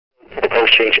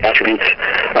change attributes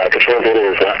control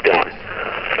data is left on?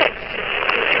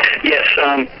 Yes,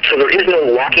 so there is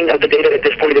no locking of the data at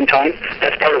this point in time.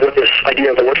 That's part of what this idea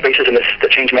of the workspaces and the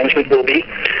change management will be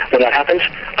when that happens.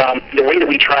 The way that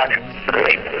we track, let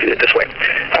me do it this way.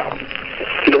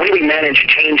 The way we manage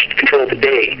change control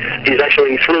today is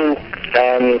actually through,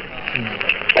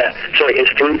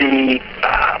 through the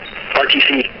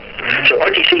RTC. So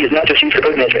RTC is not just used for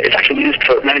code management, it's actually used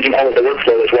for managing all of the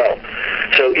workflow as well.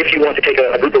 So if you want to take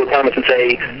a group of requirements and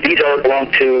say, these all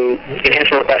belong to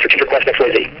enhancement request or change request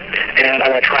XYZ, and I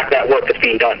want to track that work that's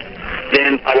being done,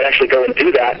 then I would actually go and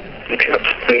do that. Okay, let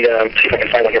me see if I can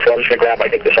find one here for. I'm just going to grab, I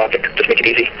think, this object, just make it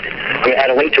easy. I'm going to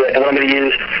add a link to it, and what I'm going to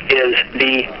use is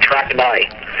the tracked by.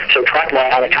 So tracked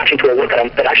by, I'm attaching to a work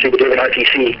item that actually would live in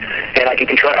RTC, and I can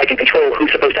control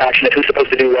who's supposed to action it, who's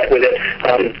supposed to do what with it,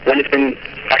 when it's been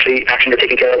actually actioned or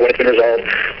taken care of, when it's been resolved.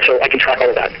 So I can track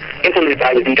all of that. Implemented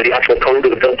by would be to the actual code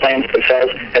or the build plans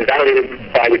themselves, and validated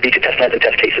by would be to test plans and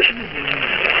test cases.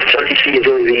 So RTC is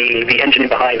really the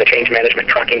engine behind the change management,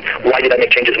 tracking why did I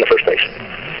make changes in the first place.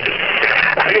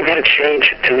 How do you get a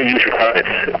change to reuse requirements,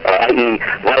 i.e.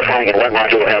 modifying in one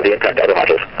module will have the impact to other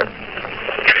modules?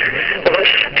 Well,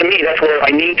 to me, that's where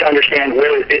I need to understand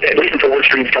where, at least until work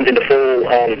streams comes into full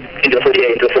DA,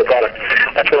 into the full product.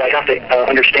 That's where I have to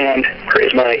understand where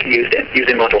is my used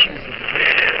in modules.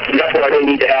 And that's where I really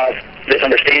need to have this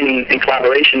understanding and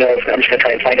collaboration of, I'm just going to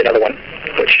try and find another one,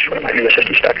 which I'm in the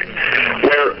system spec,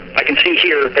 where I can see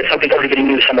here that something's already getting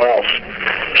used somewhere else.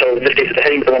 So in this case, it's a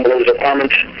heading, the one below is a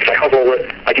requirement. If I hover over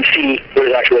it, I can see what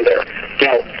is actually there.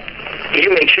 Now,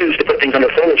 you may choose to put things under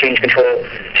formal change control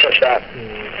such that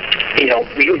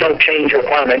you don't change a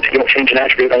requirement, you don't change an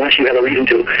attribute unless you have a reason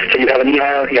to. So you have an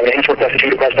ER, you have an enhancement request, a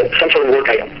change request, some sort of work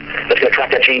item that's going to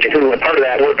track that change and who, and part of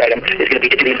that work item is going to be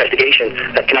to the investigation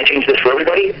that can I change this for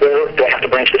everybody, or do I have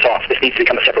to branch this off? This needs to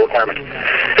become a separate requirement.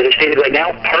 As I stated right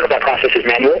now, part of that process is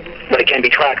manual, but it can be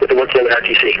tracked with the workflow in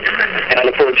RTC. And I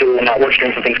look forward to when work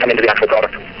streams and things come into the actual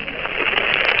product.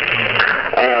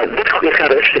 This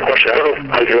kind of an interesting question. I don't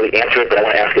know how you can really answer it, but I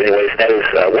want to ask it anyways. That is,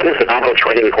 what is the nominal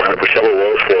training requirement for several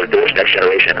roles for DOORS Next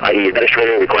Generation, i.e.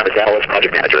 administrator, requirements analyst,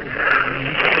 project manager?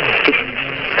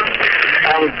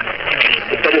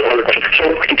 That is another question. So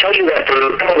I can tell you that for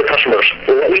all the customers,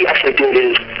 what we actually did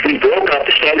is we broke up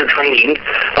the standard training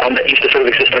that used to sort of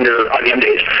exist under IBM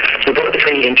days. We broke the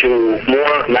training into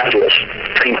more modules,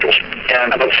 training modules,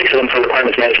 and about 6 of them for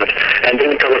requirements management. And then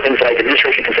we cover things like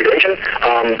administration configuration,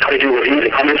 how to do reviews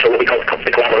and comments, so what we call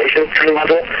the collaboration training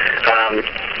module,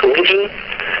 linking,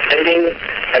 editing,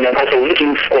 and then also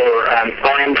linking for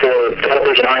IAM for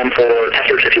developers and IAM for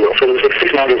testers, if you will. So there's like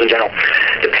 6 modules in general.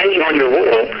 Depending on your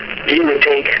role, you would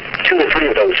take 2 or 3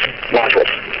 of those modules.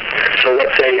 So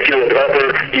let's say if you're a developer,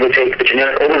 you would take the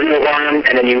generic overview of IAM,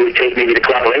 and then you would take maybe the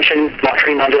collaboration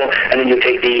training module, and then you would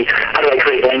take the how do I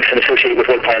create links and associate with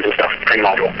work plans and stuff training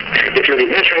module. If you're the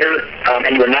administrator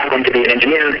and you are not going to be an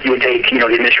engineer, you would take the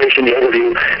administration, the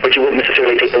overview, but you wouldn't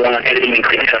necessarily take the one on editing and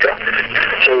creating, etc.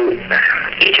 So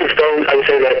each of those, I would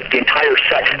say that the entire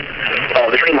set of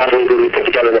the training modules that we put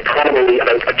together were probably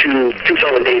about two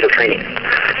solid days of training.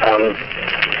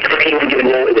 For any one given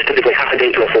role, it was typically half a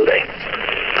day to a full day.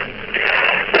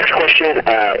 Next question,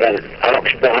 and I don't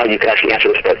know how you can actually answer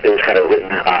this, but it was kind of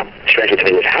written strangely to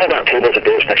me, was how about tables of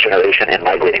DOORS Next Generation and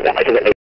migrating them? I think that